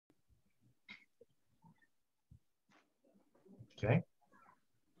Okay.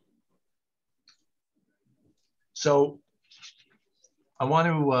 So I want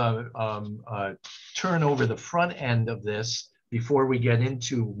to turn over the front end of this before we get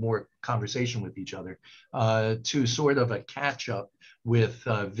into more conversation with each other to sort of a catch up with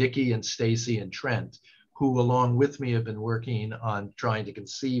Vicki and Stacy and Trent, who along with me have been working on trying to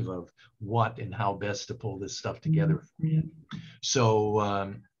conceive of what and how best to pull this stuff together for you.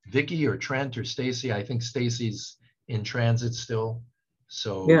 So Vicki or Trent or Stacy, I think Stacy's in transit still.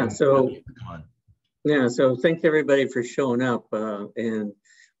 So yeah, so come on. Yeah, so thanks everybody for showing up. And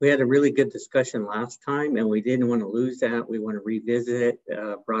we had a really good discussion last time, and we didn't want to lose that. We want to revisit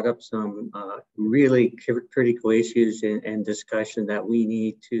it. Brought up some really critical issues and discussion that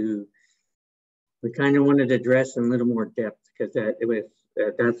we kind of wanted to address in a little more depth, because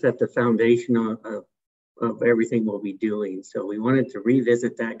that's at the foundation of everything we'll be doing. So we wanted to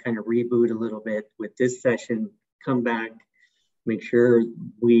revisit that, kind of reboot a little bit with this session, come back, make sure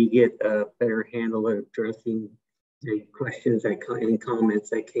we get a better handle of addressing the questions and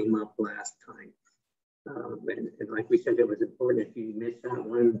comments that came up last time. And like we said, it was important. If you missed that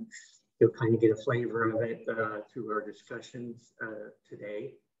one, you'll kind of get a flavor of it through our discussions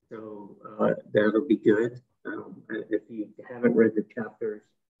today. So that'll be good. If you haven't read the chapters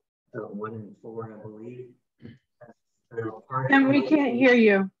 1 and 4, I believe. And we can't hear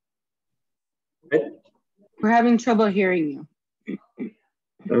you. What? We're having trouble hearing you.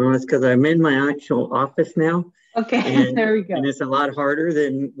 It's because I'm in my actual office now. Okay, there we go. And it's a lot harder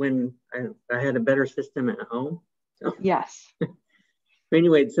than when I had a better system at home. So. Yes.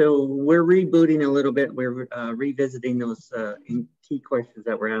 Anyway, so we're rebooting a little bit. We're revisiting those key questions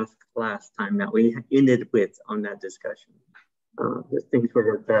that were asked last time that we ended with on that discussion. The things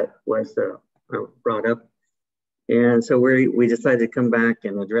that was brought up. And so we decided to come back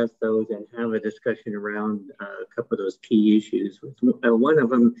and address those and have a discussion around a couple of those key issues. One of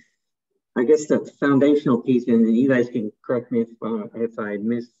them, I guess the foundational piece, and you guys can correct me if I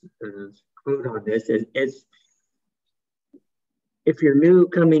misquote on this, is if you're new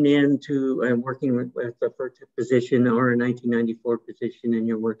coming into working with a first position or a 1994 position, and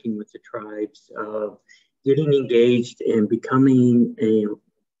you're working with the tribes, getting engaged and becoming a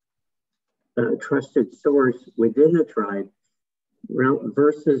trusted source within the tribe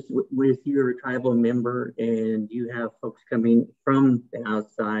versus with your tribal member, and you have folks coming from the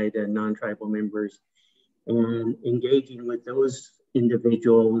outside and non-tribal members, and engaging with those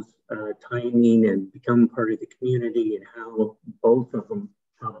individuals, timing and becoming part of the community, and how both of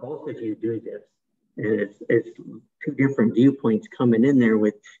you do this. And it's two different viewpoints coming in there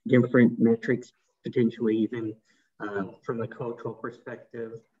with different metrics, potentially even from the cultural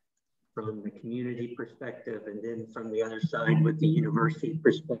perspective, from the community perspective, and then from the other side with the university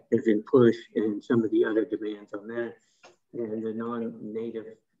perspective and push and some of the other demands on that, and the non-native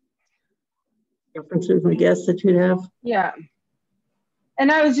differences, I guess, that you have. Yeah.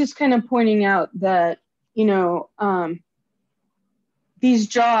 And I was just kind of pointing out that, these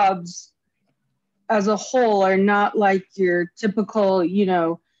jobs as a whole are not like your typical,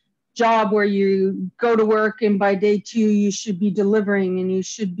 job where you go to work and by day 2 you should be delivering and you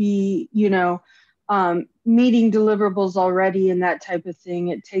should be meeting deliverables already and that type of thing.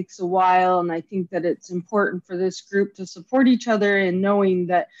 It takes a while, and I think that it's important for this group to support each other in knowing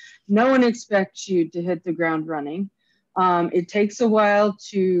that no one expects you to hit the ground running. It takes a while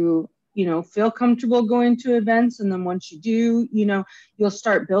to feel comfortable going to events, and then once you do, you'll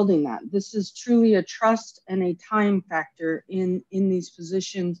start building that. This is truly a trust and a time factor in these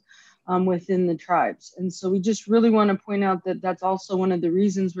positions within the tribes. And so we just really want to point out that that's also one of the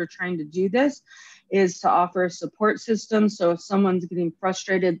reasons we're trying to do this, is to offer a support system. So if someone's getting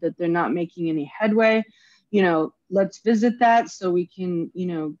frustrated that they're not making any headway, let's visit that so we can,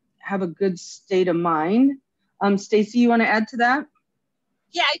 have a good state of mind. Stacy, you want to add to that?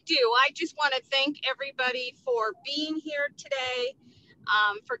 Yeah, I do. I just want to thank everybody for being here today,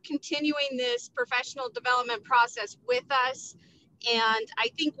 for continuing this professional development process with us. And I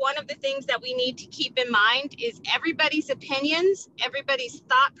think one of the things that we need to keep in mind is everybody's opinions, everybody's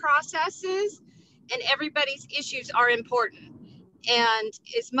thought processes, and everybody's issues are important. And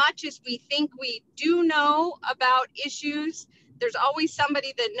as much as we think we do know about issues, there's always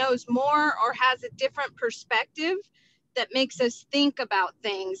somebody that knows more or has a different perspective that makes us think about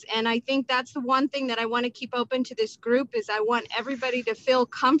things. And I think that's the one thing that I want to keep open to this group, is I want everybody to feel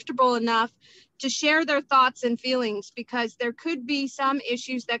comfortable enough to share their thoughts and feelings, because there could be some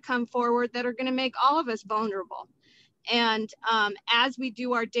issues that come forward that are going to make all of us vulnerable. And as we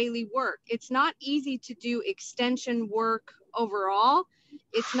do our daily work, it's not easy to do extension work overall.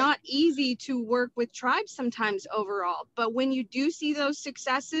 It's not easy to work with tribes sometimes overall, but when you do see those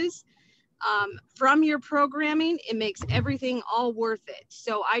successes from your programming, it makes everything all worth it.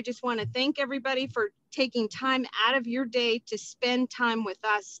 So I just want to thank everybody for taking time out of your day to spend time with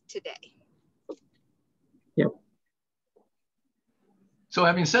us today. Yep. So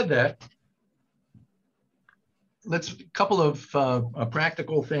having said that, let's a couple of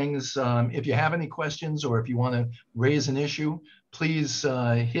practical things. If you have any questions or if you want to raise an issue, please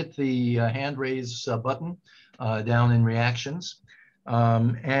hit the hand raise button down in reactions.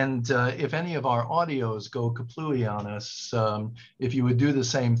 If any of our audios go kaplooey on us, if you would do the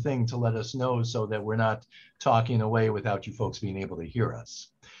same thing to let us know so that we're not talking away without you folks being able to hear us.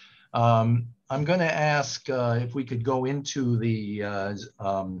 I'm going to ask if we could go into the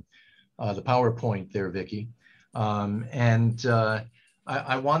PowerPoint there, Vicki. I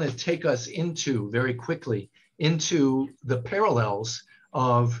want to take us into, very quickly, into the parallels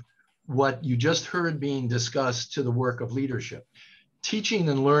of what you just heard being discussed to the work of leadership. Teaching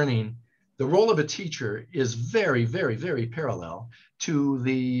and learning, the role of a teacher is very, very, very parallel to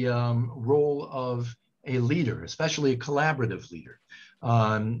the role of a leader, especially a collaborative leader.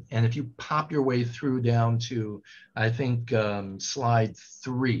 And if you pop your way through down to, I think, slide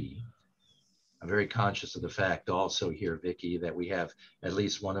 3, I'm very conscious of the fact also here, Vicki, that we have at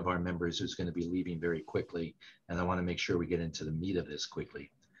least one of our members who's going to be leaving very quickly, and I want to make sure we get into the meat of this quickly.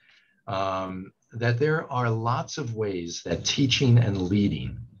 That there are lots of ways that teaching and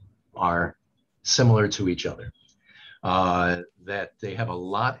leading are similar to each other, that they have a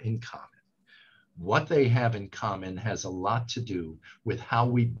lot in common. What they have in common has a lot to do with how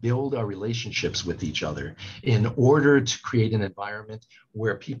we build our relationships with each other in order to create an environment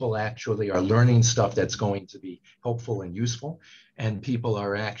where people actually are learning stuff that's going to be helpful and useful, and people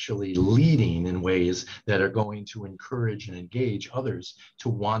are actually leading in ways that are going to encourage and engage others to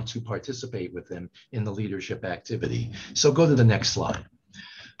want to participate with them in the leadership activity. So go to the next slide.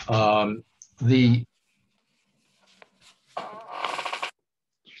 The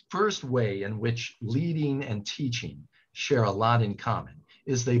first way in which leading and teaching share a lot in common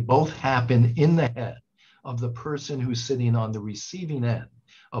is they both happen in the head of the person who's sitting on the receiving end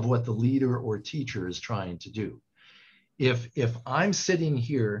of what the leader or teacher is trying to do. If I'm sitting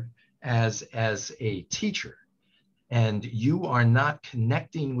here as a teacher and you are not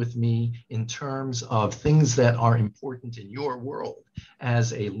connecting with me in terms of things that are important in your world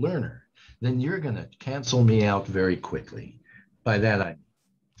as a learner, then you're going to cancel me out very quickly. By that I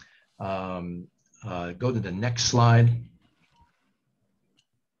mean, go to the next slide.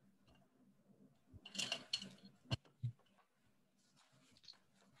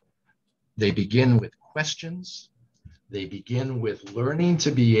 They begin with questions. They begin with learning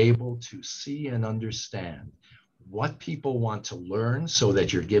to be able to see and understand what people want to learn so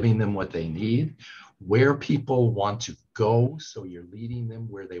that you're giving them what they need, where people want to go so you're leading them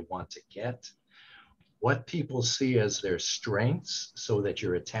where they want to get, what people see as their strengths so that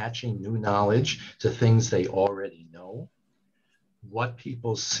you're attaching new knowledge to things they already know, what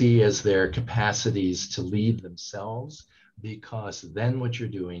people see as their capacities to lead themselves, because then what you're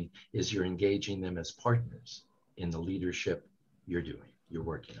doing is you're engaging them as partners in the leadership you're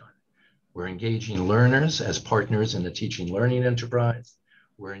working on. We're engaging learners as partners in the teaching learning enterprise.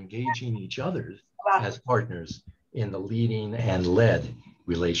 We're engaging each other as partners in the leading and led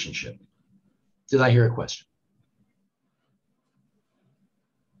relationship. Did I hear a question?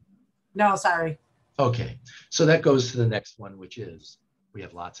 No, sorry. Okay, so that goes to the next one, which is we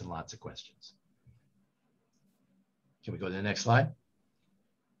have lots and lots of questions. Can we go to the next slide?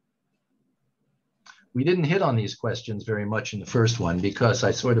 We didn't hit on these questions very much in the first one because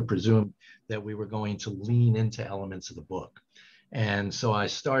I sort of presumed that we were going to lean into elements of the book. And so I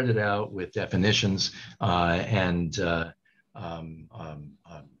started out with definitions and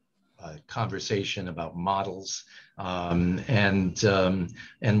conversation about models.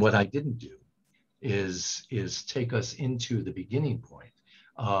 And what I didn't do is take us into the beginning point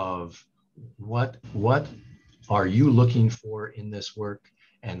of what are you looking for in this work,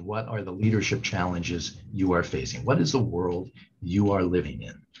 and what are the leadership challenges you are facing? What is the world you are living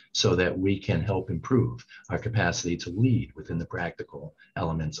in, so that we can help improve our capacity to lead within the practical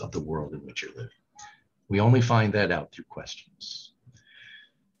elements of the world in which you're living? We only find that out through questions.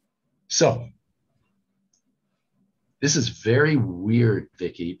 So this is very weird,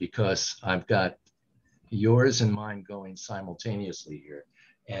 Vicki, because I've got yours and mine going simultaneously here,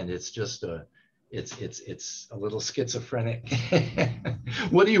 and it's just it's a little schizophrenic.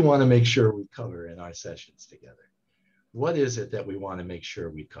 What do you want to make sure we cover in our sessions together? What is it that we want to make sure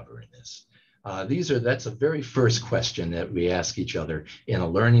we cover in this? That's the very first question that we ask each other in a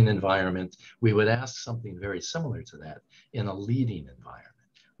learning environment. We would ask something very similar to that in a leading environment.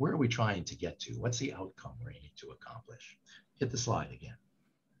 Where are we trying to get to? What's the outcome we're aiming to accomplish? Hit the slide again.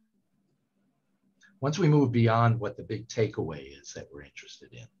 Once we move beyond what the big takeaway is that we're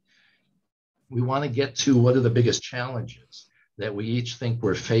interested in, we want to get to what are the biggest challenges that we each think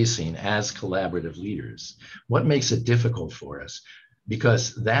we're facing as collaborative leaders. What makes it difficult for us?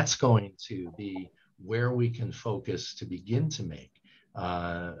 Because that's going to be where we can focus to begin to make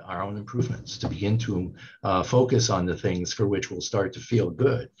our own improvements, to begin to focus on the things for which we'll start to feel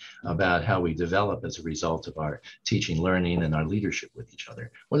good about how we develop as a result of our teaching, learning, and our leadership with each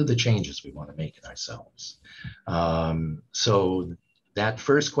other. What are the changes we want to make in ourselves? So that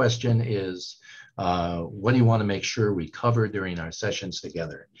first question is, what do you want to make sure we cover during our sessions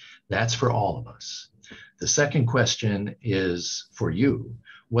together? That's for all of us. The second question is for you.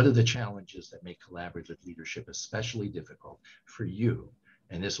 What are the challenges that make collaborative leadership especially difficult for you?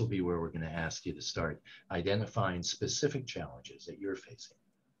 And this will be where we're going to ask you to start identifying specific challenges that you're facing.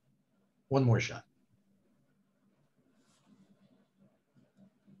 One more shot.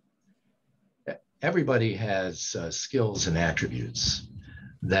 Everybody has skills and attributes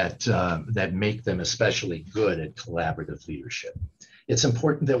that make them especially good at collaborative leadership. It's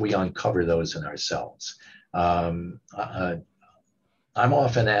important that we uncover those in ourselves. I'm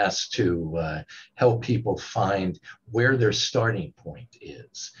often asked to help people find where their starting point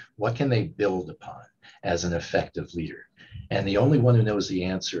is. What can they build upon as an effective leader? And the only one who knows the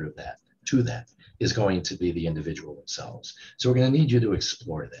answer to that is going to be the individual themselves. So we're going to need you to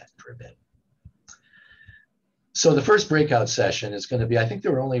explore that for a bit. So the first breakout session is going to be, I think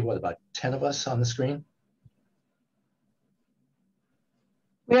there were only, about 10 of us on the screen?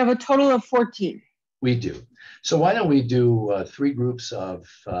 We have a total of 14. We do. So why don't we do 3 groups of,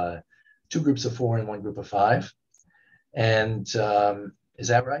 2 groups of 4 and 1 group of 5? And is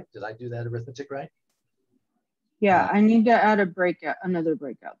that right? Did I do that arithmetic right? Yeah, I need to add another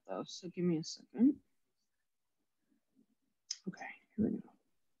breakout though. So give me a second. Okay, here we go.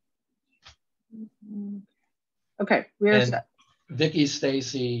 Okay, we are set. Vicki,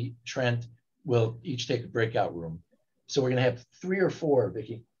 Stacy, Trent will each take a breakout room. So we're going to have 3 or 4,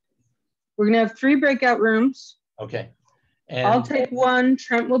 Vicki? We're going to have 3 breakout rooms. Okay. And I'll take 1,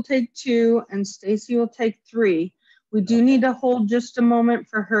 Trent will take 2, and Stacy will take 3. We do need to hold just a moment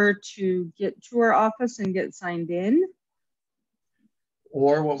for her to get to her office and get signed in.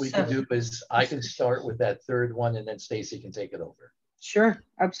 Or what we can do is I can start with that 3rd one and then Stacy can take it over. Sure,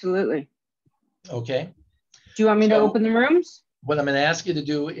 absolutely. Okay. Do you want me to open the rooms? What I'm going to ask you to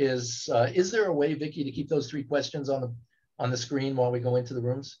do is there a way, Vicki, to keep those 3 questions on the screen while we go into the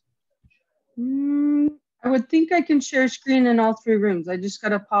rooms? I would think I can share screen in all 3 rooms. I just got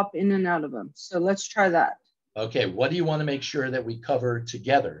to pop in and out of them. So let's try that. Okay, what do you want to make sure that we cover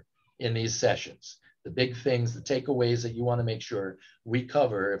together in these sessions? The big things, the takeaways that you want to make sure we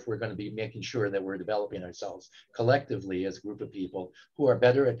cover if we're going to be making sure that we're developing ourselves collectively as a group of people who are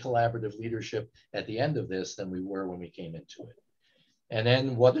better at collaborative leadership at the end of this than we were when we came into it. And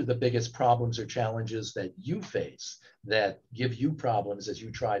then what are the biggest problems or challenges that you face that give you problems as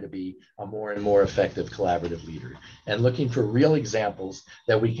you try to be a more and more effective collaborative leader? And looking for real examples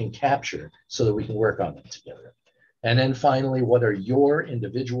that we can capture so that we can work on them together. And then finally, what are your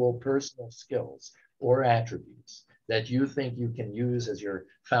individual personal skills or attributes that you think you can use as your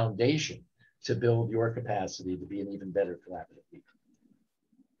foundation to build your capacity to be an even better collaborative leader?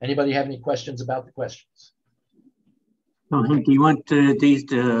 Anybody have any questions about the questions? Do you want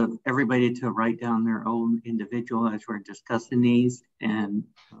everybody to write down their own individual as we're discussing these? And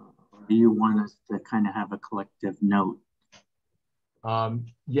do you want us to kind of have a collective note?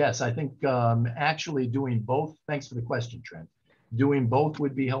 Yes, I think actually doing both, thanks for the question, Trent. Doing both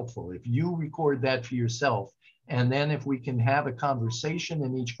would be helpful. If you record that for yourself, and then if we can have a conversation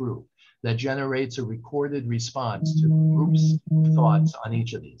in each group that generates a recorded response to the group's thoughts on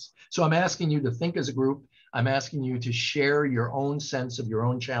each of these. So I'm asking you to think as a group. I'm asking you to share your own sense of your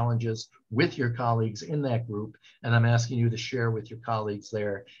own challenges with your colleagues in that group. And I'm asking you to share with your colleagues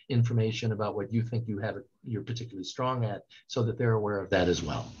their information about what you think you're particularly strong at so that they're aware of that as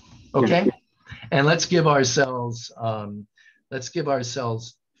well. Okay? And let's give ourselves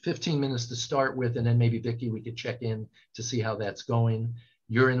 15 minutes to start with, and then maybe Vicki, we could check in to see how that's going.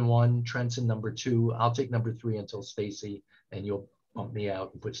 You're in 1, Trent's in number 2. I'll take number 3 until Stacy, and you'll bump me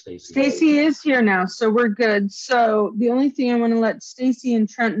out and put Stacy. Stacy is here now, so we're good. So the only thing I want to let Stacy and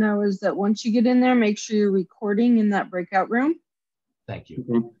Trent know is that once you get in there, make sure you're recording in that breakout room. Thank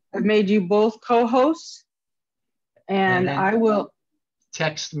you. I've made you both co-hosts, and I will.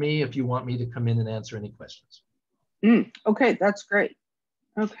 text me if you want me to come in and answer any questions. Okay, that's great.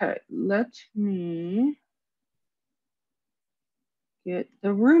 Okay, let me get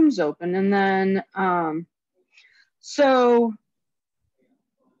the rooms open, and then so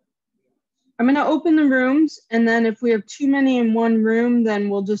I'm going to open the rooms, and then if we have too many in one room, then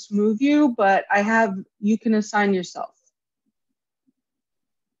we'll just move you, but you can assign yourself.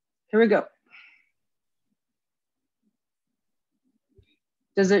 Here we go.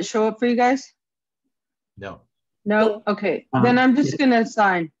 Does it show up for you guys? No. No? Okay, then I'm just going to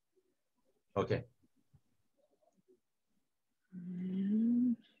assign. Okay.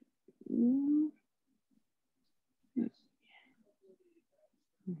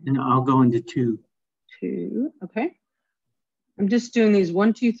 And I'll go into 2. 2, okay. I'm just doing these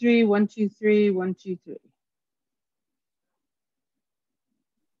 1, 2, 3, 1, 2, 3, 1, 2, 3.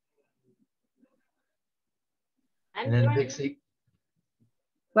 And then Vicky.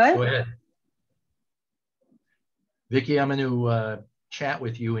 What? Go ahead. Vicky, I'm going to chat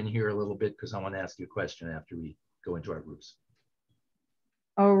with you in here a little bit because I want to ask you a question after we go into our groups.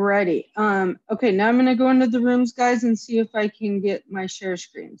 Alrighty. Okay, now I'm going to go into the rooms, guys, and see if I can get my share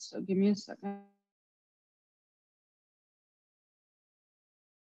screen. So give me a second.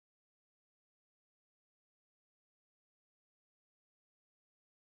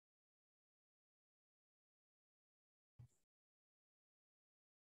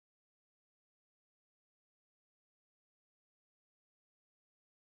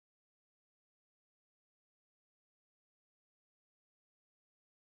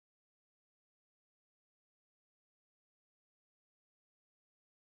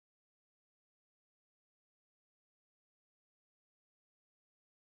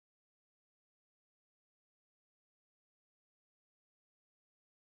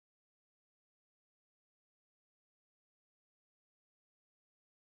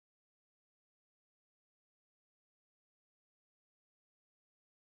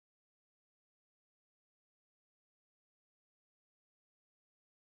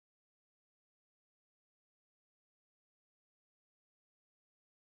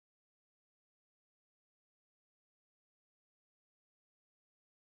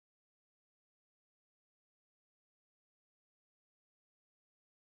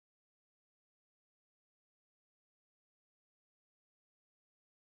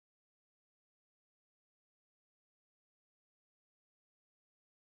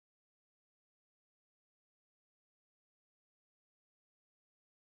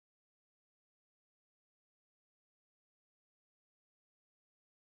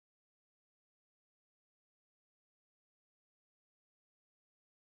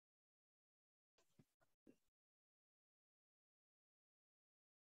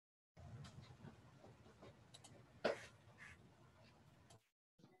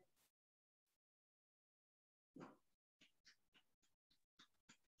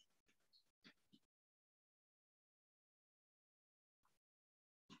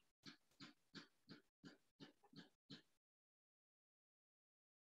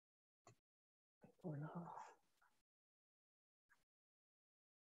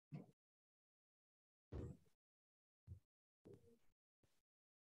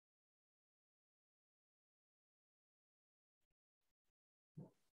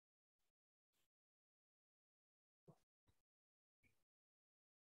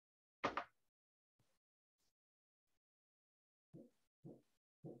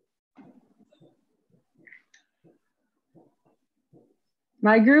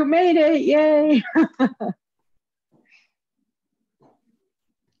 My group made it, yay!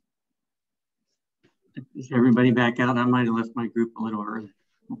 Is everybody back out? I might have left my group a little early.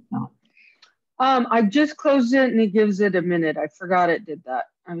 No. I just closed it and it gives it a minute. I forgot it did that.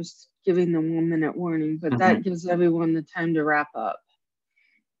 I was giving them 1 minute warning, but that gives everyone the time to wrap up.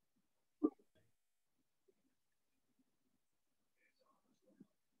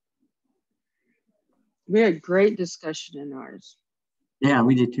 We had great discussion in ours. Yeah,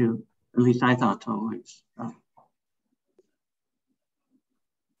 we did too. At least I thought so.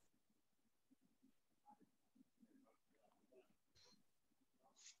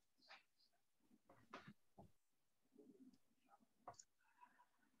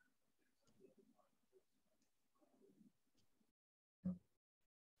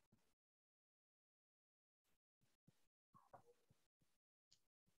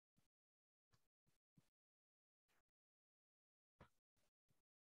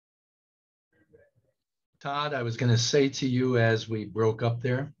 Todd, I was going to say to you as we broke up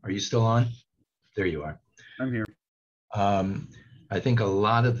there, are you still on? There you are. I'm here. I think a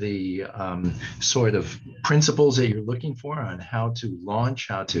lot of the sort of principles that you're looking for on how to launch,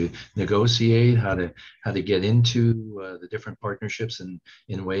 how to negotiate, how to get into the different partnerships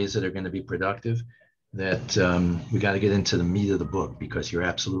in ways that are going to be productive, that we got to get into the meat of the book, because you're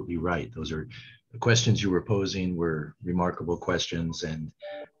absolutely right. Those are the questions you were posing were remarkable questions, and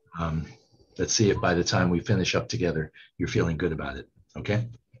let's see if by the time we finish up together, you're feeling good about it. Okay?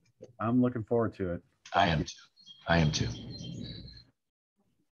 I'm looking forward to it. I am too. I am too.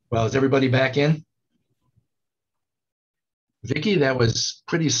 Well, is everybody back in? Vicki, that was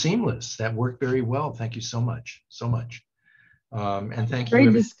pretty seamless. That worked very well. Thank you so much. So much. And thank you.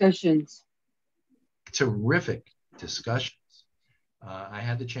 Great discussions. Terrific discussions. I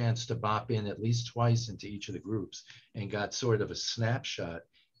had the chance to bop in at least twice into each of the groups and got sort of a snapshot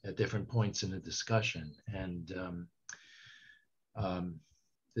at different points in the discussion. And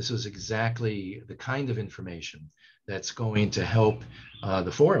this was exactly the kind of information that's going to help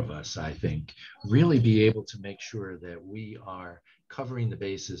the four of us, I think, really be able to make sure that we are covering the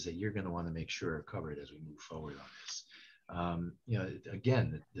bases that you're going to want to make sure are covered as we move forward on this. You know,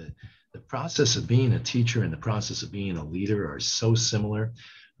 again, the process of being a teacher and the process of being a leader are so similar.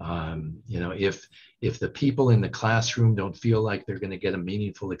 You know, if the people in the classroom don't feel like they're going to get a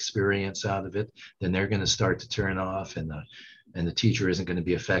meaningful experience out of it, then they're going to start to turn off, and the teacher isn't going to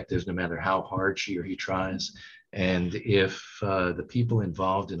be effective no matter how hard she or he tries. And if the people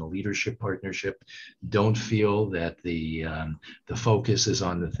involved in a leadership partnership don't feel that the focus is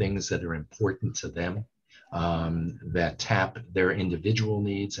on the things that are important to them, that tap their individual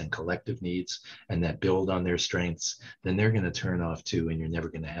needs and collective needs, and that build on their strengths, then they're going to turn off too, and you're never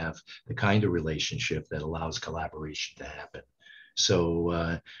going to have the kind of relationship that allows collaboration to happen.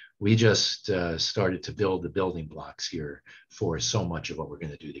 So we just started to build the building blocks here for so much of what we're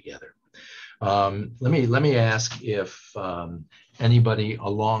going to do together. Let me ask if anybody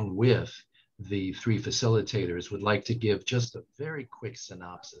along with the three facilitators would like to give just a very quick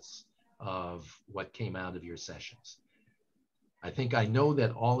synopsis of what came out of your sessions. I think I know that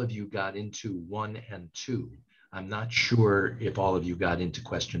all of you got into 1 and 2. I'm not sure if all of you got into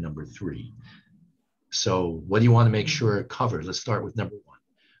question number 3. So what do you want to make sure covered? Let's start with number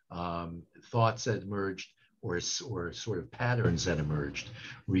 1. Thoughts that emerged or sort of patterns that emerged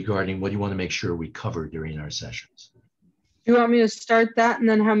regarding what do you want to make sure we cover during our sessions? Do you want me to start that and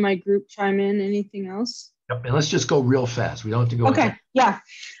then have my group chime in? Anything else? Yep, and let's just go real fast. We don't have to go. Okay, yeah.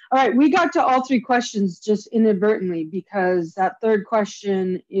 All right, we got to all 3 questions just inadvertently because that 3rd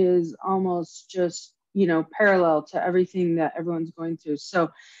question is almost just, you know, parallel to everything that everyone's going through. So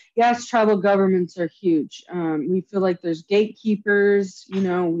yes, tribal governments are huge. We feel like there's gatekeepers, you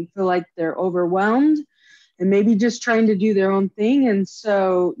know, we feel like they're overwhelmed and maybe just trying to do their own thing. And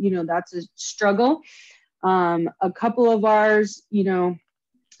so, you know, that's a struggle. A couple of ours, you know,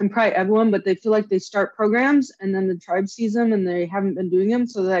 and probably everyone, but they feel like they start programs and then the tribe sees them and they haven't been doing them.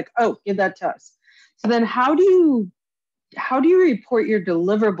 So they're like, oh, give that to us. So then how do you report your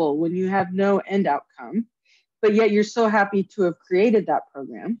deliverable when you have no end outcome, but yet you're so happy to have created that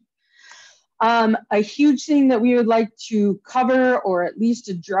program? A huge thing that we would like to cover or at least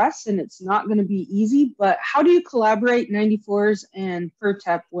address, and it's not going to be easy, but how do you collaborate 94s and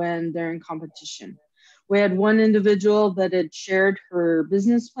FERTEP when they're in competition? We had one individual that had shared her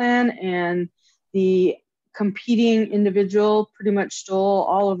business plan, and the competing individual pretty much stole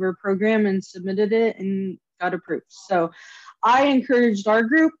all of her program and submitted it and got approved. So I encouraged our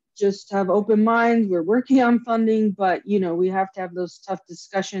group just to have open minds. We're working on funding, but you know, we have to have those tough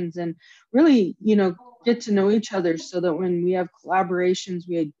discussions and really, you know, get to know each other so that when we have collaborations,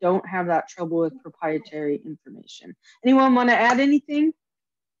 we don't have that trouble with proprietary information. Anyone want to add anything?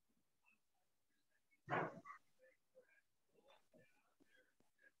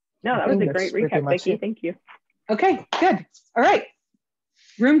 No, that was a great recap, Vicki. Thank you. Okay, good. All right.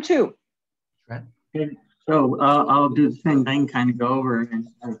 Room 2. Okay. So I'll do the same thing, kind of go over, and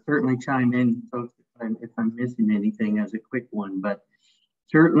I'll certainly chime in, folks, if I'm missing anything as a quick one. But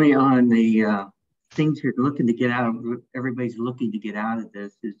certainly on the things you're looking to get out of, everybody's looking to get out of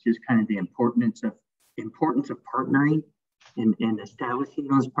this is just kind of the importance of partnering and establishing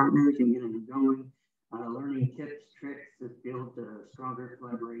those partners and getting them going. Learning tips, tricks that build stronger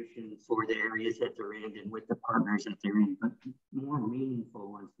collaboration for the areas that they're in and with the partners that they're in, but more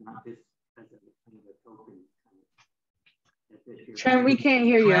meaningful ones, not just as a kind of a token. Trent, we can't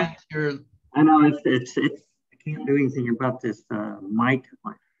hear you. I know it's I can't do anything about this mic.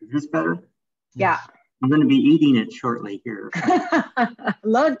 Is this better? Yeah. I'm going to be eating it shortly here.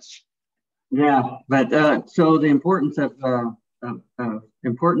 Lunch. Yeah, but so the importance of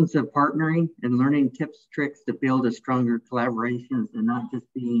importance of partnering and learning tips, tricks to build a stronger collaborations and not just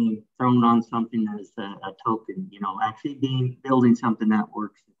being thrown on something as a token, you know, actually building something that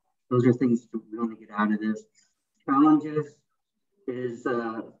works. Those are things to really get out of this. Challenges is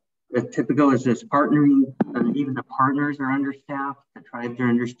typical is just partnering. Even the partners are understaffed, the tribes are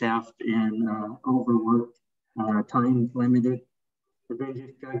understaffed and overworked, time limited. And then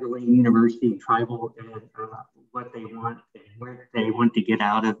just juggling university, tribal, and what they want and where they want to get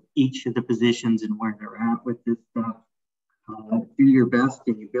out of each of the positions and where they're at with this stuff. Do your best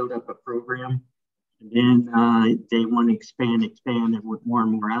and you build up a program. And then they want to expand and with more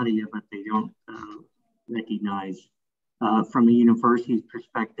and more out of you, but they don't recognize from a university's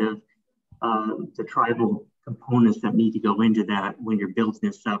perspective, the tribal components that need to go into that when you're building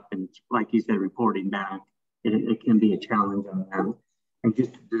this up and like you said, reporting back, it can be a challenge on that. And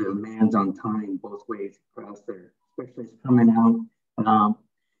just the demands on time both ways across there, especially coming out.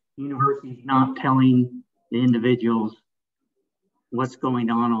 Universities not telling the individuals what's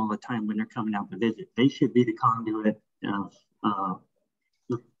going on all the time when they're coming out to visit. They should be the conduit of,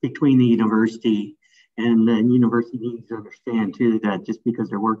 between the university and the university needs to understand too that just because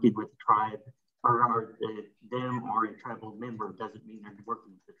they're working with the tribe or them or a tribal member doesn't mean they're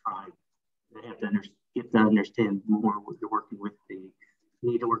working with the tribe. They have to get to understand more what you're working with you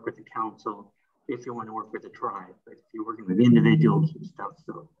need to work with the council if you want to work with the tribe, but if you're working with individuals and stuff,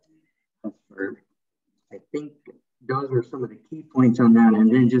 so that's where I think those are some of the key points on that.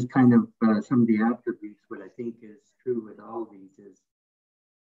 And then just kind of some of the attributes, what I think is true with all of these is,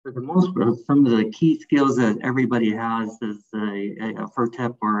 for the most part, some of the key skills that everybody has as a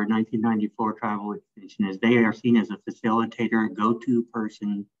FERTEP or a 1994 tribal extension is they are seen as a facilitator, a go-to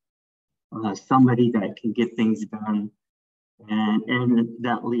person, somebody that can get things done, and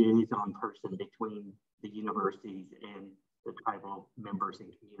that liaison person between the universities and the tribal members and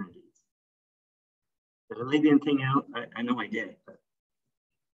communities. Did I leave anything out? I know I did. But.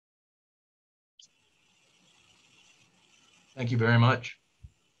 Thank you very much.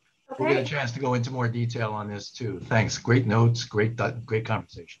 Okay. We'll get a chance to go into more detail on this too. Thanks. Great notes. Great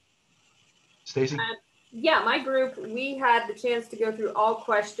conversation. Stacy? Yeah, my group, we had the chance to go through all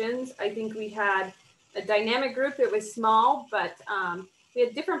questions. I think we had a dynamic group. It was small, but we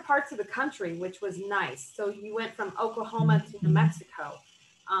had different parts of the country, which was nice. So you went from Oklahoma to New Mexico,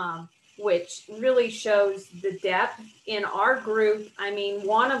 which really shows the depth in our group. I mean,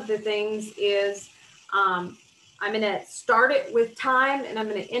 one of the things is I'm going to start it with time and I'm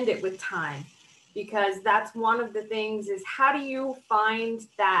going to end it with time, because that's one of the things is how do you find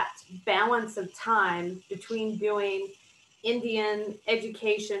that balance of time between doing Indian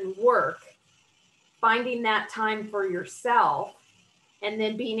education work, finding that time for yourself, and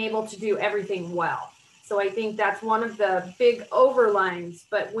then being able to do everything well. So I think that's one of the big overlines.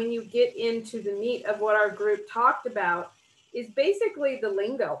 But when you get into the meat of what our group talked about is basically the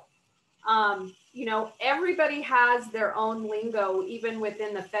lingo. You know, everybody has their own lingo, even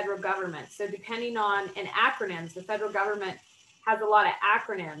within the federal government. So depending on, and acronyms, the federal government has a lot of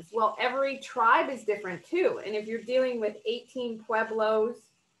acronyms. Well, every tribe is different too. And if you're dealing with 18 pueblos,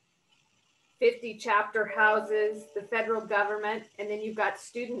 50 chapter houses, the federal government, and then you've got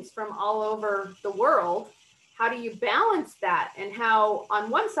students from all over the world, how do you balance that? And how on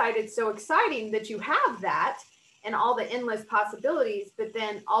one side, it's so exciting that you have that and all the endless possibilities, but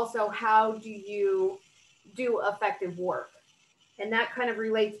then also how do you do effective work? And that kind of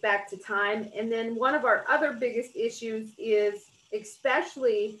relates back to time. And then one of our other biggest issues is,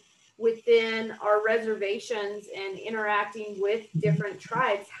 especially within our reservations and interacting with different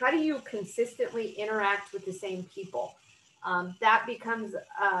tribes, how do you consistently interact with the same people? That becomes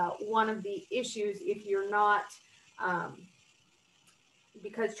one of the issues if you're not,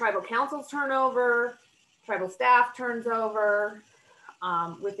 because tribal councils turn over, tribal staff turns over.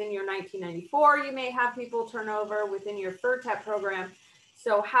 Within your 1994, you may have people turn over within your FERTEP program.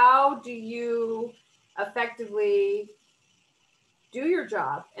 So how do you effectively do your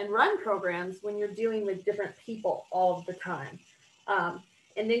job and run programs when you're dealing with different people all of the time?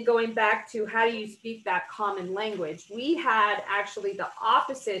 And then going back to how do you speak that common language? We had actually the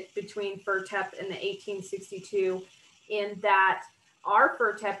opposite between FERTEP and the 1862 in that our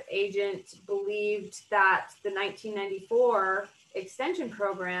FERTEP agent believed that the 1994 extension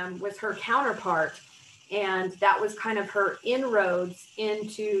program was her counterpart, and that was kind of her inroads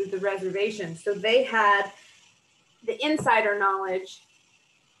into the reservation. So they had the insider knowledge,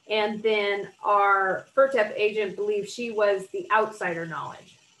 and then our FERTEP agent believed she was the outsider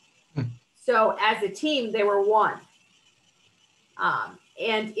knowledge. So as a team, they were one.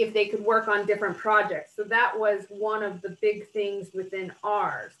 and if they could work on different projects. So that was one of the big things within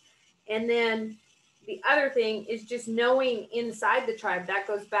ours. And then the other thing is just knowing inside the tribe. That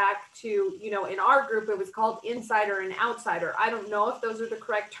goes back to, you know, in our group, it was called insider and outsider. I don't know if those are the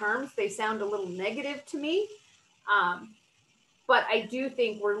correct terms. They sound a little negative to me. But I do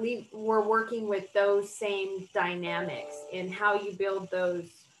think we're working with those same dynamics in how you build those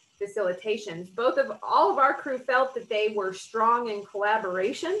facilitations. All of our crew felt that they were strong in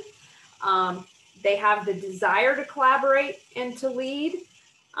collaboration. They have the desire to collaborate and to lead.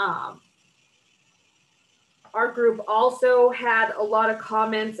 Our group also had a lot of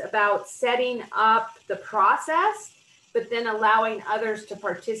comments about setting up the process, but then allowing others to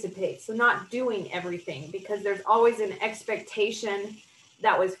participate. So not doing everything, because there's always an expectation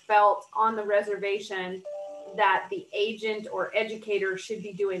that was felt on the reservation that the agent or educator should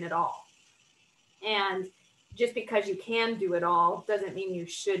be doing it all. And just because you can do it all doesn't mean you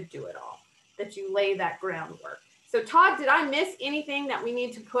should do it all, that you lay that groundwork. So Todd, did I miss anything that we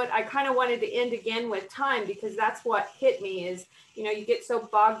need to put? I kind of wanted to end again with time, because that's what hit me is, you know, you get so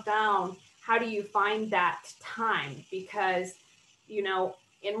bogged down. How do you find that time? Because, you know,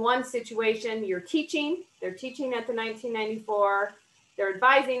 in one situation you're teaching, they're teaching at the 1994, they're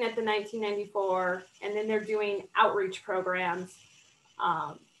advising at the 1994, and then they're doing outreach programs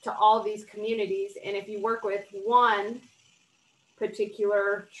to all these communities. And if you work with one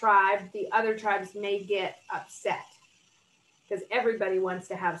particular tribe, the other tribes may get upset because everybody wants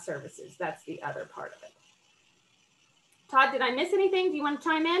to have services. That's the other part of it. Todd, did I miss anything? Do you want to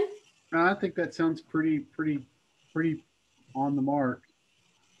chime in? I think that sounds pretty on the mark.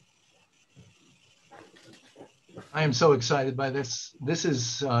 I am so excited by this. This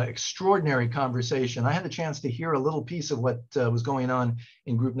is extraordinary conversation. I had the chance to hear a little piece of what was going on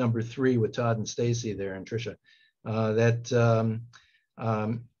in group number 3 with Todd and Stacy there and Tricia.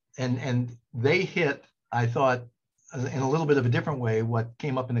 And they hit, I thought, in a little bit of a different way, what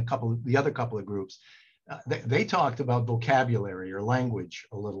came up in the other couple of groups. They talked about vocabulary or language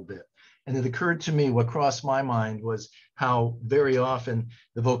a little bit. And it occurred to me, what crossed my mind was how very often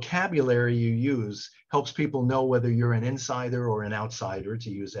the vocabulary you use helps people know whether you're an insider or an outsider,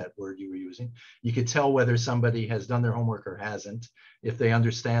 to use that word you were using. You could tell whether somebody has done their homework or hasn't, if they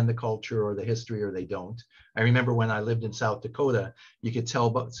understand the culture or the history or they don't. I remember when I lived in South Dakota, you could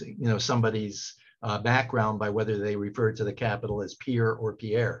tell, you know, somebody's background by whether they refer to the capital as Pierre or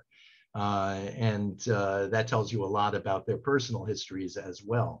Pierre. And that tells you a lot about their personal histories as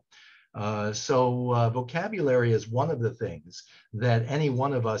well. So vocabulary is one of the things that any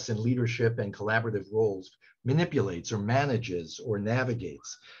one of us in leadership and collaborative roles manipulates or manages or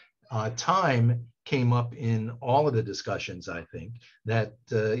navigates. Time came up in all of the discussions, I think, that,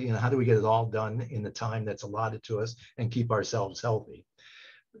 you know, how do we get it all done in the time that's allotted to us and keep ourselves healthy?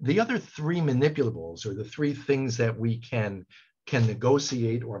 The other 3 manipulables, or the 3 things that we can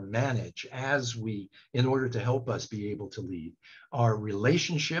negotiate or manage in order to help us be able to lead, are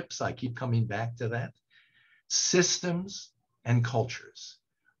relationships, I keep coming back to that, systems, and cultures.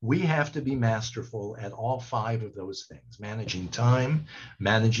 We have to be masterful at all 5 of those things: managing time,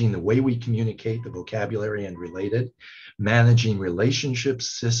 managing the way we communicate, the vocabulary and related, managing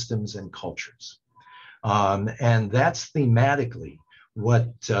relationships, systems, and cultures. And that's thematically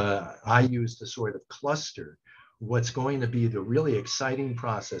what I use to sort of cluster what's going to be the really exciting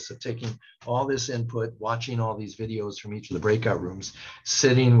process of taking all this input, watching all these videos from each of the breakout rooms,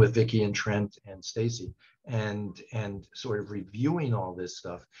 sitting with Vicki and Trent and Stacy, and sort of reviewing all this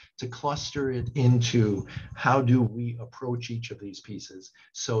stuff to cluster it into how do we approach each of these pieces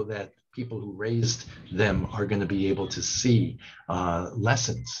so that people who raised them are going to be able to see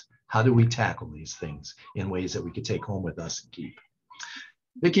lessons. How do we tackle these things in ways that we could take home with us and keep?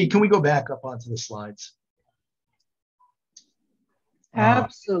 Vicki, can we go back up onto the slides?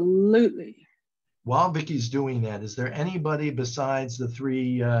 Absolutely. While Vicki's doing that, is there anybody besides the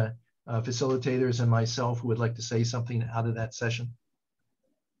 3 facilitators and myself who would like to say something out of that session?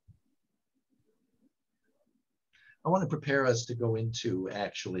 I want to prepare us to go into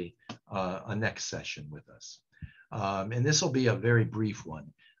actually a next session with us. And this will be a very brief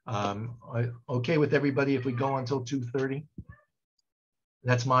one. Okay with everybody if we go until 2:30?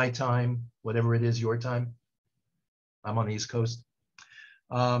 That's my time, whatever it is, your time. I'm on the East Coast.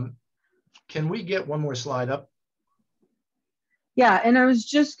 Can we get one more slide up? Yeah, and I was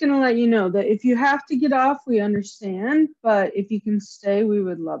just going to let you know that if you have to get off, we understand, but if you can stay, we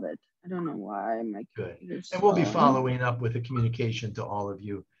would love it. I don't know why my computer's Good. And we'll be following up with a communication to all of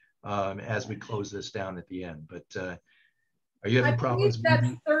you as we close this down at the end. But are you having problems? I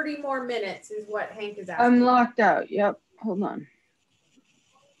believe that's 30 more minutes is what Hank is asking. I'm locked out. Yep. Hold on.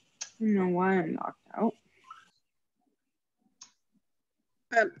 don't know why I'm knocked out.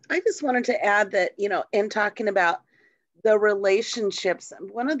 I just wanted to add that, you know, in talking about the relationships,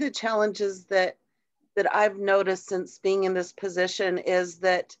 one of the challenges that I've noticed since being in this position is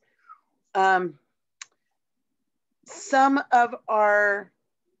that some of our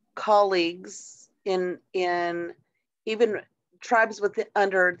colleagues in even tribes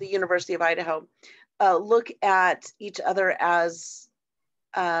under the University of Idaho look at each other as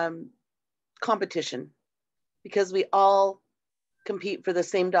competition, because we all compete for the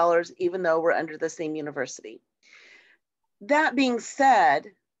same dollars, even though we're under the same university. That being said,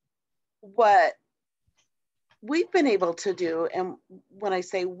 what we've been able to do, and when I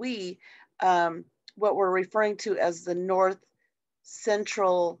say we, what we're referring to as the North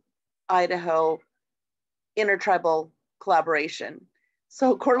Central Idaho Intertribal Collaboration.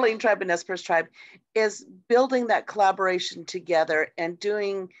 So Coeur d'Alene Tribe and Nez Perce Tribe is building that collaboration together and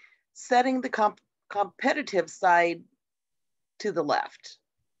setting the competitive side to the left.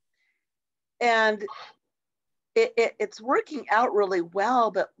 And it's working out really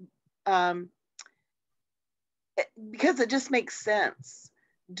well, but because it just makes sense,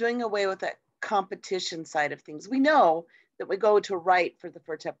 doing away with that competition side of things. We know that we go to write for the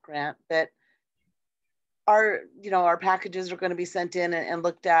FERTEP grant, that our packages are going to be sent in and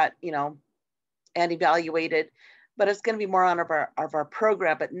looked at, and evaluated, but it's going to be more on our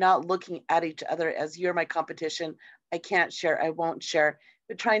program, but not looking at each other as you're my competition. I can't share, I won't share,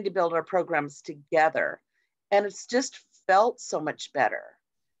 but trying to build our programs together. And it's just felt so much better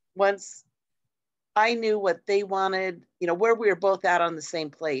once I knew what they wanted, where we were both at on the same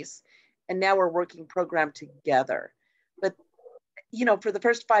place. And now we're working program together. But, for the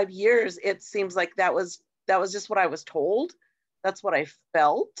first 5 years, it seems like that was just what I was told. That's what I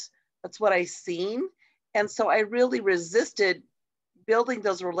felt. That's what I seen. And so I really resisted building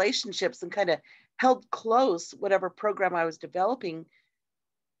those relationships and kind of held close whatever program I was developing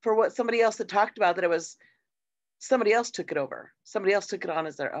for what somebody else had talked about, that it was somebody else took it over. Somebody else took it on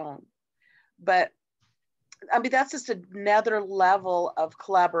as their own. But I mean, that's just another level of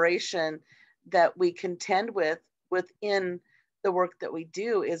collaboration that we contend with within the work that we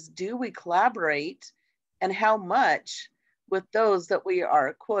do, is do we collaborate, and how much with those that we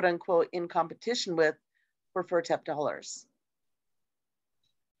are quote unquote in competition with for FERTEP dollars.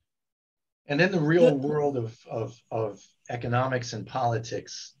 And in the real world of economics and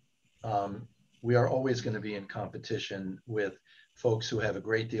politics, we are always going to be in competition with folks who have a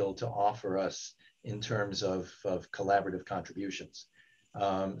great deal to offer us in terms of collaborative contributions.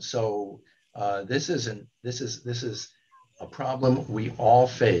 So this is a problem we all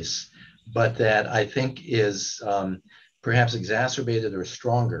face, but that I think is perhaps exacerbated or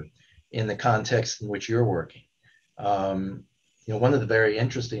stronger in the context in which you're working. One of the very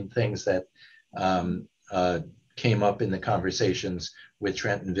interesting things that came up in the conversations with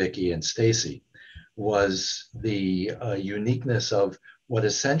Trent and Vicki and Stacy was the uniqueness of what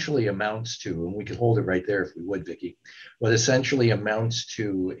essentially amounts to, and we could hold it right there if we would, Vicki, what essentially amounts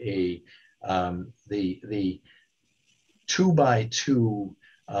to the 2x2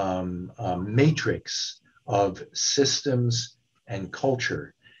 matrix of systems and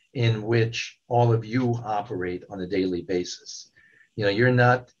culture in which all of you operate on a daily basis. You're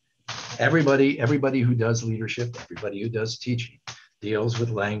not, everybody who does leadership, everybody who does teaching deals with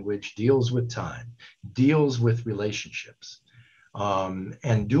language, deals with time, deals with relationships.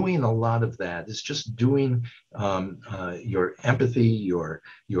 And doing a lot of that is just doing your empathy, your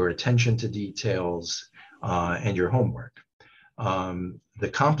attention to details, and your homework. The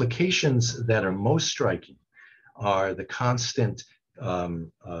complications that are most striking are the constant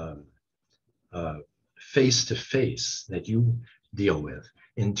face-to-face that you deal with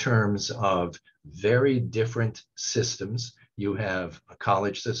in terms of very different systems. You have a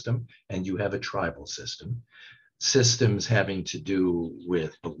college system and you have a tribal system. Systems having to do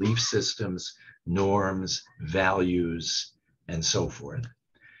with belief systems, norms, values, and so forth.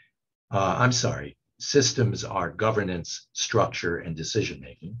 I'm sorry, systems are governance, structure, and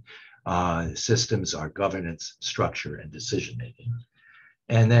decision-making. Systems are governance, structure, and decision-making.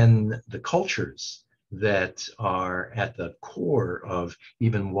 And then the cultures that are at the core of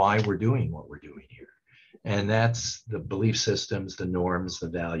even why we're doing what we're doing here. And that's the belief systems, the norms, the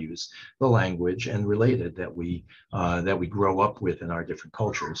values, the language, and related that we grow up with in our different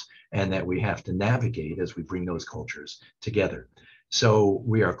cultures, and that we have to navigate as we bring those cultures together. So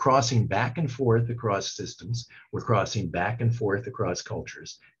we are crossing back and forth across systems. We're crossing back and forth across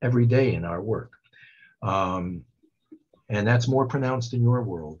cultures every day in our work. And that's more pronounced in your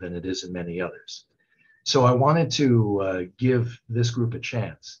world than it is in many others. So I wanted to give this group a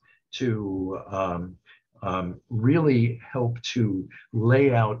chance to really help to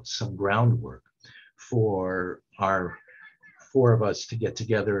lay out some groundwork for our four of us to get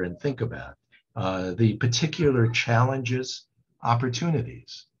together and think about the particular challenges,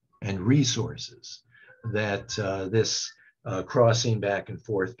 opportunities, and resources that this crossing back and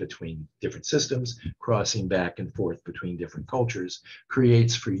forth between different systems, crossing back and forth between different cultures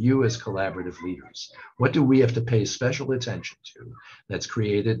creates for you as collaborative leaders. What do we have to pay special attention to that's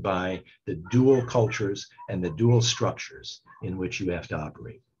created by the dual cultures and the dual structures in which you have to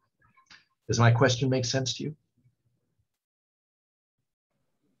operate? Does my question make sense to you?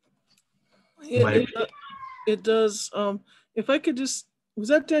 It does. If I could just, was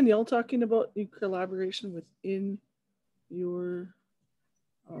that Danielle talking about the collaboration within your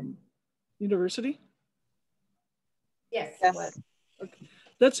university? Yes, it was. Okay.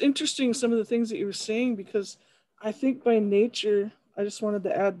 That's interesting, some of the things that you were saying, because I think by nature, I just wanted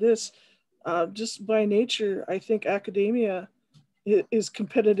to add this, just by nature, I think academia is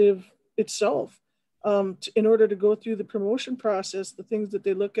competitive itself. In order to go through the promotion process, the things that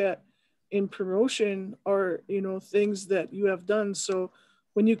they look at in promotion are, things that you have done. So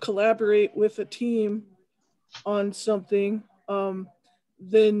when you collaborate with a team on something,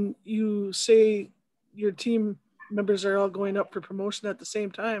 then you say your team members are all going up for promotion at the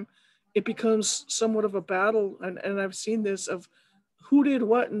same time, it becomes somewhat of a battle. And I've seen this of who did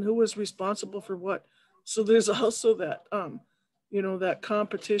what and who was responsible for what. So there's also that, that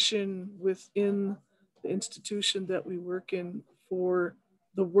competition within the institution that we work in for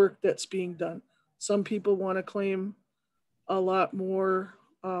the work that's being done. Some people want to claim a lot more,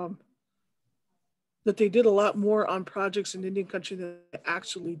 that they did a lot more on projects in Indian country than they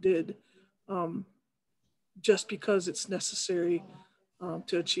actually did, just because it's necessary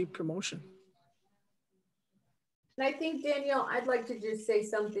to achieve promotion. And I think, Danielle, I'd like to just say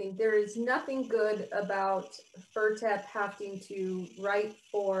something. There is nothing good about FERTEP having to write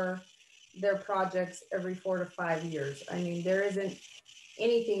for their projects every 4 to 5 years. I mean, there isn't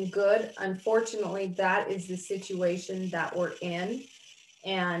anything good. Unfortunately, that is the situation that we're in.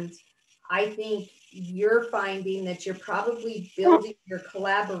 And I think you're finding that you're probably building your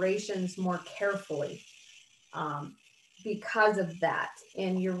collaborations more carefully because of that.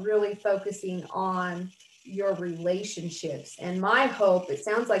 And you're really focusing on your relationships. And my hope, it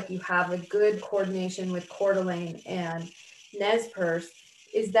sounds like you have a good coordination with Coeur d'Alene and Nez Perce,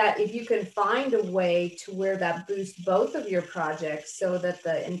 is that if you can find a way to where that boosts both of your projects so that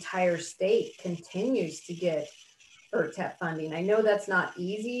the entire state continues to get FERTEP funding. I know that's not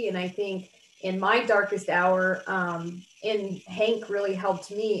easy. And I think in my darkest hour, and Hank really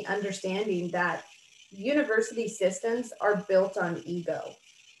helped me understanding that university systems are built on ego.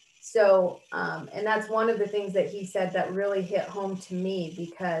 So, and that's one of the things that he said that really hit home to me,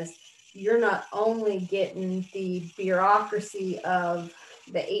 because you're not only getting the bureaucracy of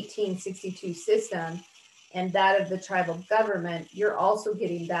the 1862 system and that of the tribal government, you're also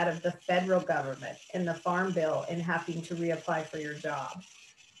getting that of the federal government and the Farm Bill and having to reapply for your job.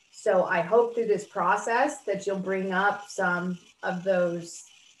 So I hope through this process that you'll bring up some of those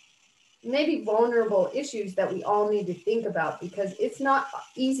maybe vulnerable issues that we all need to think about, because it's not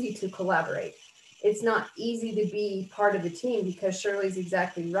easy to collaborate. It's not easy to be part of a team, because Shirley's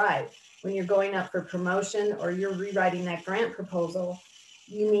exactly right. When you're going up for promotion or you're rewriting that grant proposal,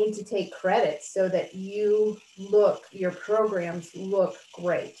 you need to take credit so that your programs look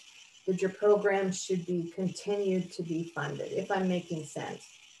great. That your programs should be continued to be funded, if I'm making sense.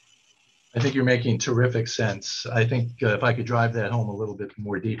 I think you're making terrific sense. I think if I could drive that home a little bit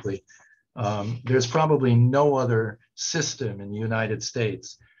more deeply, there's probably no other system in the United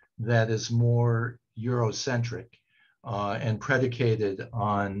States that is more Eurocentric and predicated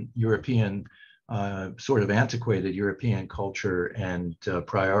on European, sort of antiquated European culture and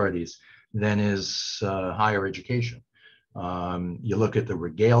priorities than is higher education. You look at the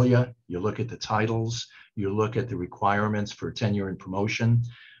regalia, you look at the titles, you look at the requirements for tenure and promotion,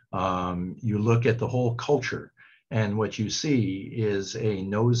 you look at the whole culture, and what you see is a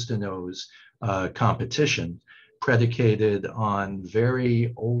nose-to-nose competition predicated on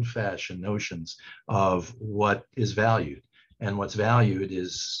very old-fashioned notions of what is valued. And what's valued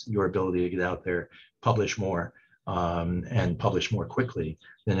is your ability to get out there, publish more, and publish more quickly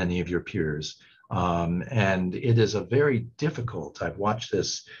than any of your peers. And it is a very difficult, I've watched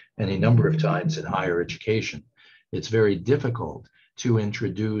this any number of times in higher education, it's very difficult to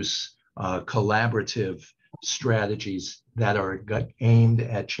introduce collaborative strategies that are aimed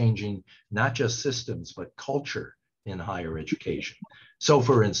at changing not just systems, but culture in higher education. So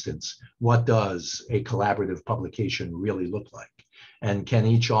for instance, what does a collaborative publication really look like? And can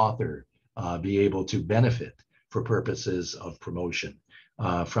each author be able to benefit for purposes of promotion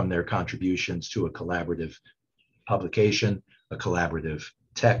from their contributions to a collaborative publication, a collaborative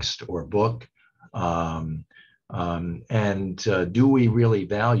text or book? Do we really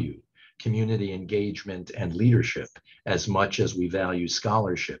value community engagement and leadership as much as we value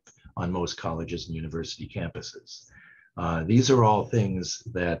scholarship on most colleges and university campuses? These are all things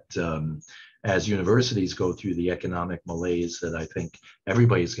that as universities go through the economic malaise that I think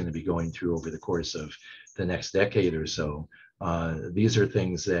everybody's going to be going through over the course of the next decade or so, these are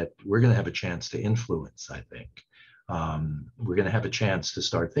things that we're going to have a chance to influence, I think. We're going to have a chance to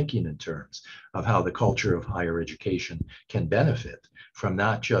start thinking in terms of how the culture of higher education can benefit from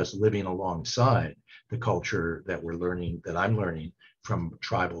not just living alongside the culture that we're learning, that I'm learning from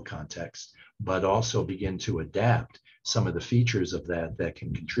tribal context, but also begin to adapt some of the features of that that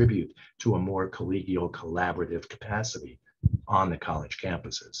can contribute to a more collegial, collaborative capacity on the college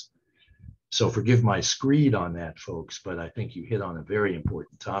campuses. So forgive my screed on that, folks, but I think you hit on a very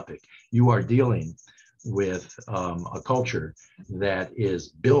important topic. You are dealing with a culture that is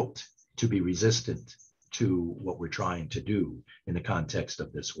built to be resistant to what we're trying to do in the context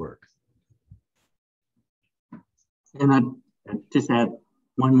of this work. And I just add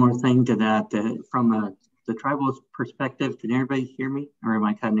one more thing to that, from the tribal perspective. Can everybody hear me, or am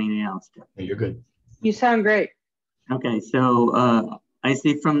I cutting anything else? Hey, you're good. You sound great. Okay, so I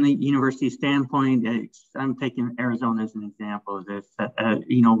see from the university standpoint, I'm taking Arizona as an example of this.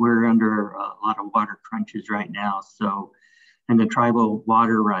 You know, we're under a lot of water crunches right now. So, and the tribal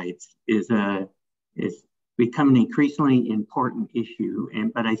water rights is becoming an increasingly important issue.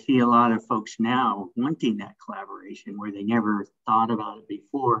 But I see a lot of folks now wanting that collaboration where they never thought about it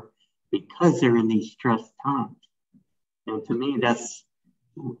before because they're in these stressed times. And to me, that's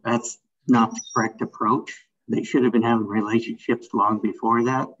not the correct approach. They should have been having relationships long before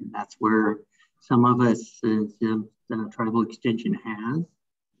that. And that's where some of us, the tribal extension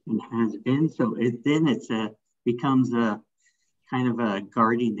has been. So then it becomes a kind of a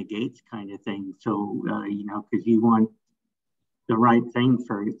guarding the gates kind of thing. So, you know, because you want the right thing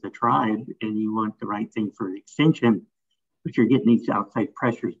for the tribe and you want the right thing for the extension, but you're getting these outside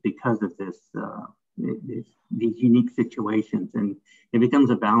pressures because of this, these unique situations. And it becomes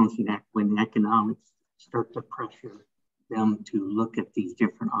a balancing act when the economics start to pressure them to look at these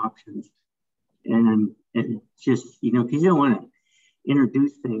different options. And it's just, you know, because you don't want to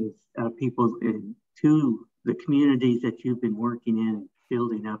introduce things, people to the communities that you've been working in,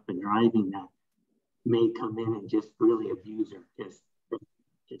 building up and driving that may come in and just really abuse or just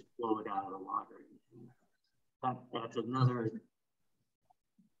blow it out of the water. That's another,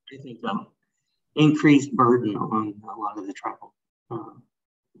 I think, increased burden on a lot of the tribal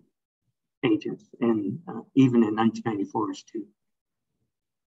agents, and even in 1994s too.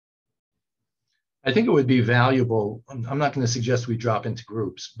 I think it would be valuable, I'm not going to suggest we drop into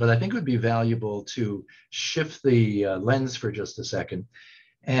groups, but I think it would be valuable to shift the lens for just a second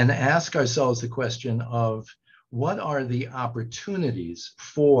and ask ourselves the question of what are the opportunities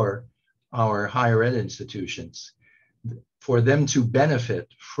for our higher ed institutions for them to benefit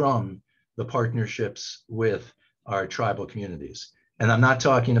from the partnerships with our tribal communities. And I'm not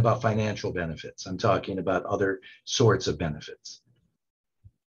talking about financial benefits. I'm talking about other sorts of benefits.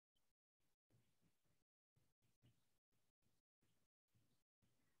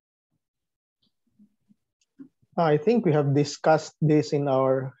 I think we have discussed this in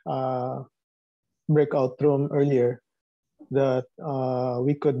our breakout room earlier, that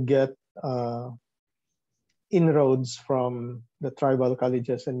we could get inroads from the tribal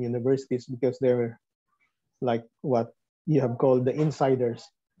colleges and universities because they're like what you have called the insiders.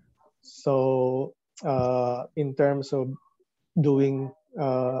 So in terms of doing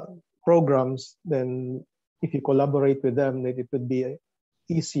programs, then if you collaborate with them, then it would be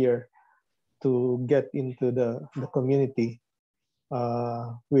easier to get into the community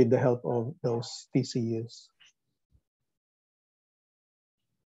with the help of those TCUs.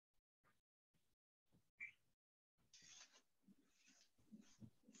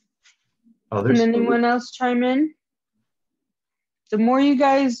 Can anyone else chime in? The more you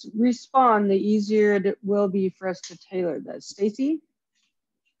guys respond, the easier it will be for us to tailor that. Stacy?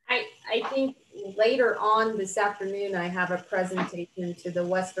 I think later on this afternoon, I have a presentation to the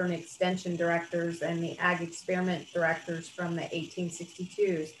Western Extension directors and the Ag Experiment directors from the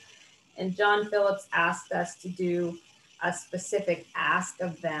 1862s. And John Phillips asked us to do a specific ask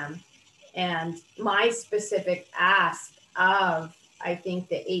of them. And my specific ask of, I think,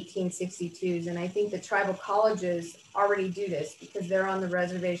 the 1862s, and I think the tribal colleges already do this because they're on the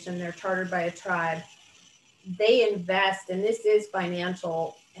reservation, they're chartered by a tribe. they invest, and this is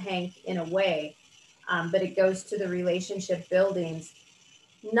financial, Hank, in a way, but it goes to the relationship buildings.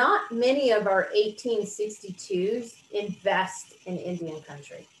 Not many of our 1862s invest in Indian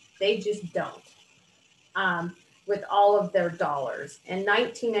country. They just don't, with all of their dollars. And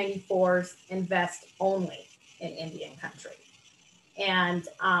 1994s invest only in Indian country. And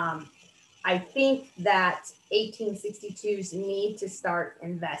I think that 1862s need to start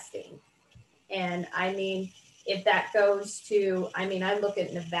investing. And I mean, if that goes to, I mean, I look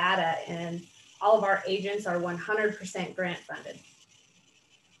at Nevada and all of our agents are 100% grant funded.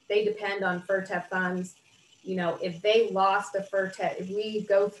 They depend on FERTEP funds. You know, if they lost a FERTEP, if we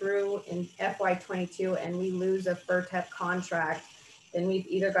go through in FY22 and we lose a FERTEP contract, then we've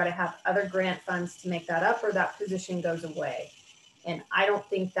either got to have other grant funds to make that up or that position goes away. And I don't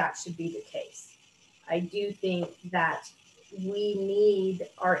think that should be the case. I do think that we need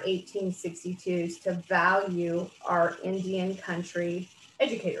our 1862s to value our Indian country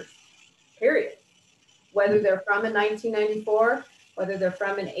educators, period. Whether they're from in 1994, whether they're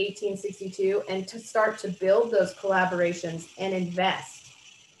from in 1862, and to start to build those collaborations and invest.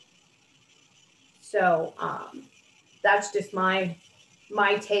 So that's just my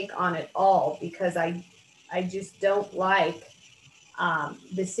take on it all, because I just don't like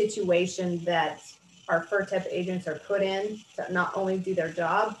the situation that our FERTEP agents are put in to not only do their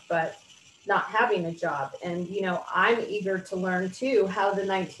job, but not having a job. And, you know, I'm eager to learn too how the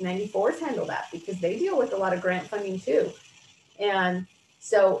 1994s handle that, because they deal with a lot of grant funding too. And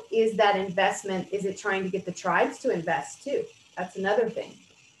so is that investment, is it trying to get the tribes to invest too? That's another thing.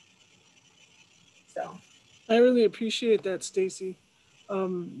 So I really appreciate that, Stacy.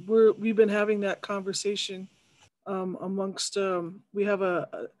 We've been having that conversation amongst, we have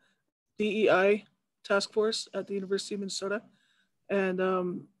a DEI task force at the University of Minnesota.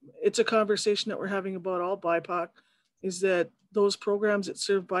 And it's a conversation that we're having about all BIPOC, is that those programs that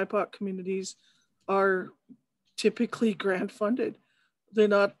serve BIPOC communities are typically grant funded. They're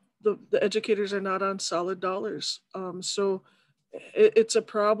not, the educators are not on solid dollars. So it's a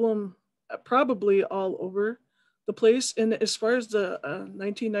problem probably all over the place. And as far as the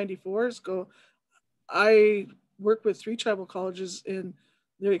 1994s go, I work with 3 tribal colleges, and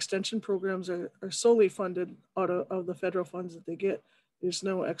their extension programs are solely funded out of the federal funds that they get. There's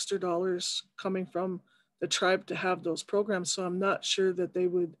no extra dollars coming from the tribe to have those programs. So I'm not sure that they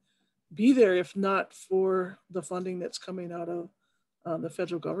would be there if not for the funding that's coming out of the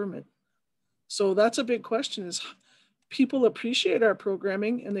federal government. So that's a big question, is people appreciate our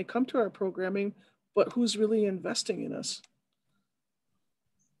programming and they come to our programming, but who's really investing in us?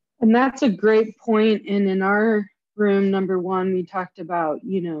 And that's a great point. And in our room, number 1, we talked about,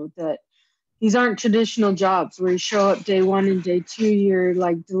 you know, that these aren't traditional jobs where you show up day 1 and day 2, you're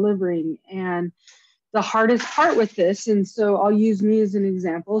like delivering. And the hardest part with this, and so I'll use me as an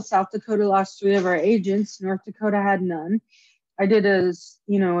example, South Dakota lost 3 of our agents, North Dakota had none. I did a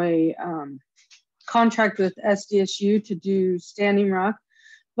contract with SDSU to do Standing Rock,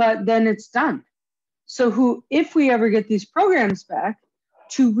 but then it's done. So if we ever get these programs back,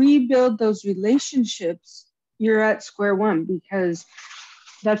 to rebuild those relationships, you're at square one, because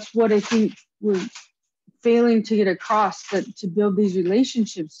that's what I think we're failing to get across, that to build these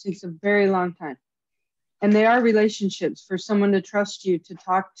relationships takes a very long time. And they are relationships, for someone to trust you, to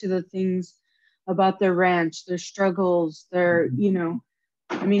talk to the things about their ranch, their struggles, their, you know,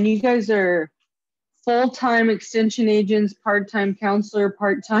 I mean, you guys are full-time extension agents, part-time counselor,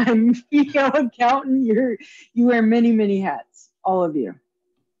 part-time, you know, accountant. You wear many, many hats, all of you.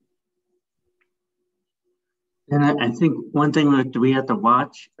 And I think one thing that we have to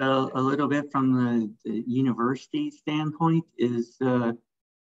watch a little bit from the university standpoint is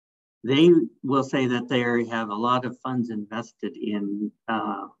they will say that they have a lot of funds invested in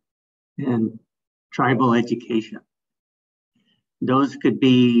tribal education. Those could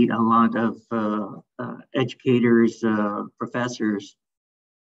be a lot of educators, professors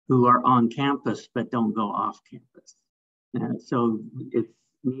who are on campus but don't go off campus. So it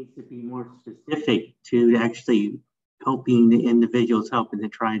needs to be more specific to actually helping the individuals, helping the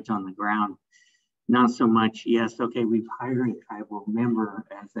tribes on the ground. Not so much, yes, okay, we've hired a tribal member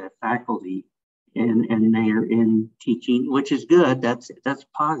as a faculty and they are in teaching, which is good, that's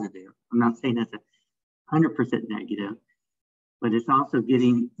positive. I'm not saying that's 100% negative, but it's also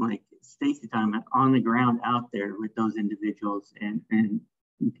getting, like Stacy talking about, on the ground out there with those individuals and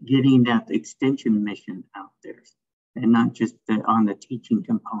getting that extension mission out there, and not just on the teaching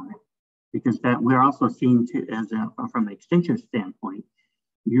component, because that we're also seeing too, from an extension standpoint,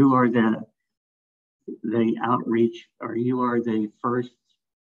 you are the outreach, or you are the first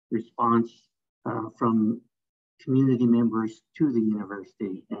response from community members to the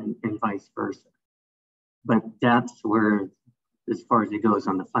university and vice versa. But that's where, as far as it goes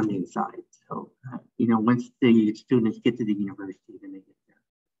on the funding side. So, you know, once the students get to the university, then they get there.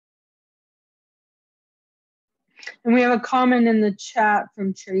 And we have a comment in the chat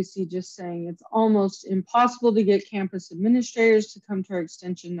from Tracy just saying it's almost impossible to get campus administrators to come to our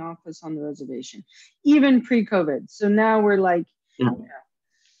extension office on the reservation, even pre-COVID. So now we're like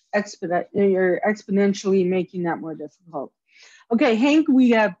exponentially making that more difficult. Okay, Hank, we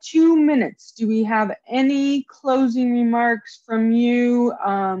have 2 minutes. Do we have any closing remarks from you?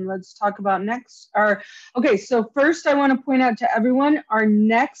 Let's talk about next. Okay, so first I want to point out to everyone, our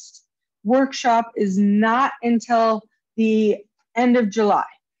next workshop is not until the end of July.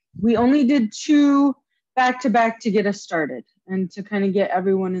 We only did 2 back-to-back to get us started and to kind of get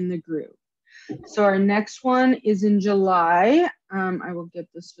everyone in the group. So our next one is in July. I will get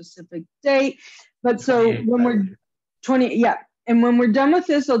the specific date, but so when we're 20, yeah. And when we're done with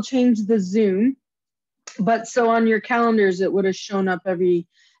this, I'll change the Zoom. But so on your calendars, it would have shown up every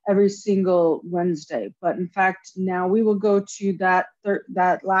single Wednesday. But in fact, now we will go to that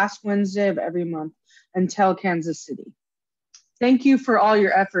last Wednesday of every month until Kansas City. Thank you for all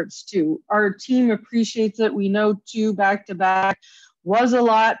your efforts too. Our team appreciates it. We know 2 back-to-back was a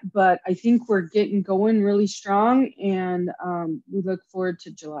lot, but I think we're getting going really strong, and we look forward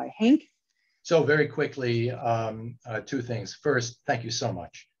to July. Hank? So very quickly, 2 things. First, thank you so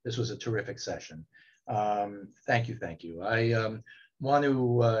much. This was a terrific session. Thank you. I want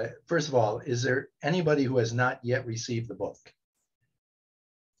to, first of all, is there anybody who has not yet received the book?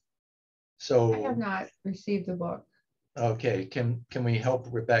 So I have not received the book. Okay, can we help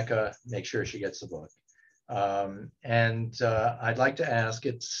Rebecca make sure she gets the book? I'd like to ask,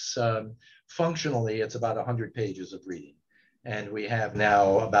 it's functionally, it's about 100 pages of reading. And we have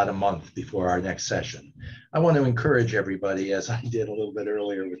now about a month before our next session. I want to encourage everybody, as I did a little bit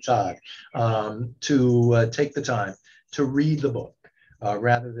earlier with Todd, to take the time to read the book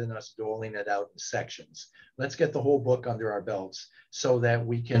rather than us doling it out in sections. Let's get the whole book under our belts so that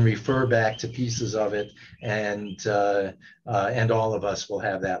we can refer back to pieces of it, and all of us will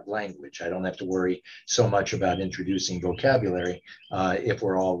have that language. I don't have to worry so much about introducing vocabulary if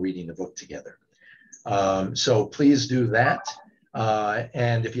we're all reading the book together. So please do that.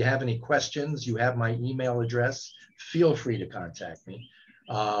 And if you have any questions, you have my email address. Feel free to contact me.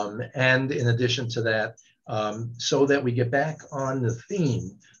 And in addition to that, so that we get back on the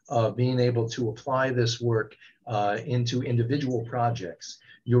theme of being able to apply this work into individual projects,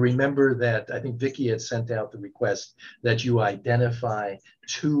 you'll remember that I think Vicki had sent out the request that you identify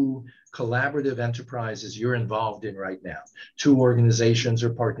 2 collaborative enterprises you're involved in right now, 2 organizations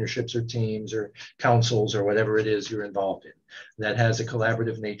or partnerships or teams or councils or whatever it is you're involved in that has a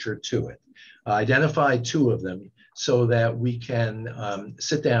collaborative nature to it. Identify 2 of them so that we can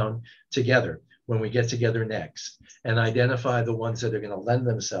sit down together when we get together next and identify the ones that are going to lend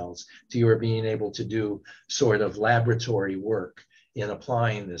themselves to your being able to do sort of laboratory work in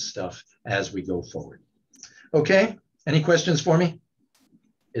applying this stuff as we go forward. Okay, any questions for me?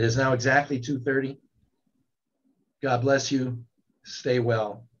 It is now exactly 2:30. God bless you. Stay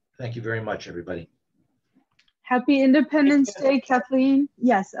well. Thank you very much, everybody. Happy Independence Day, Kathleen.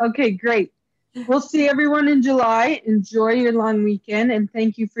 Yes, okay, great. We'll see everyone in July. Enjoy your long weekend, and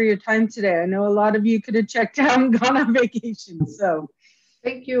thank you for your time today. I know a lot of you could have checked out and gone on vacation, so.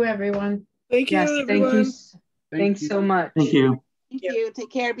 Thank you, everyone. Thank you, yes, everyone. Thanks so much. Thank you. Thank you.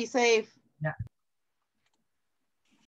 Take care. Be safe. Yeah.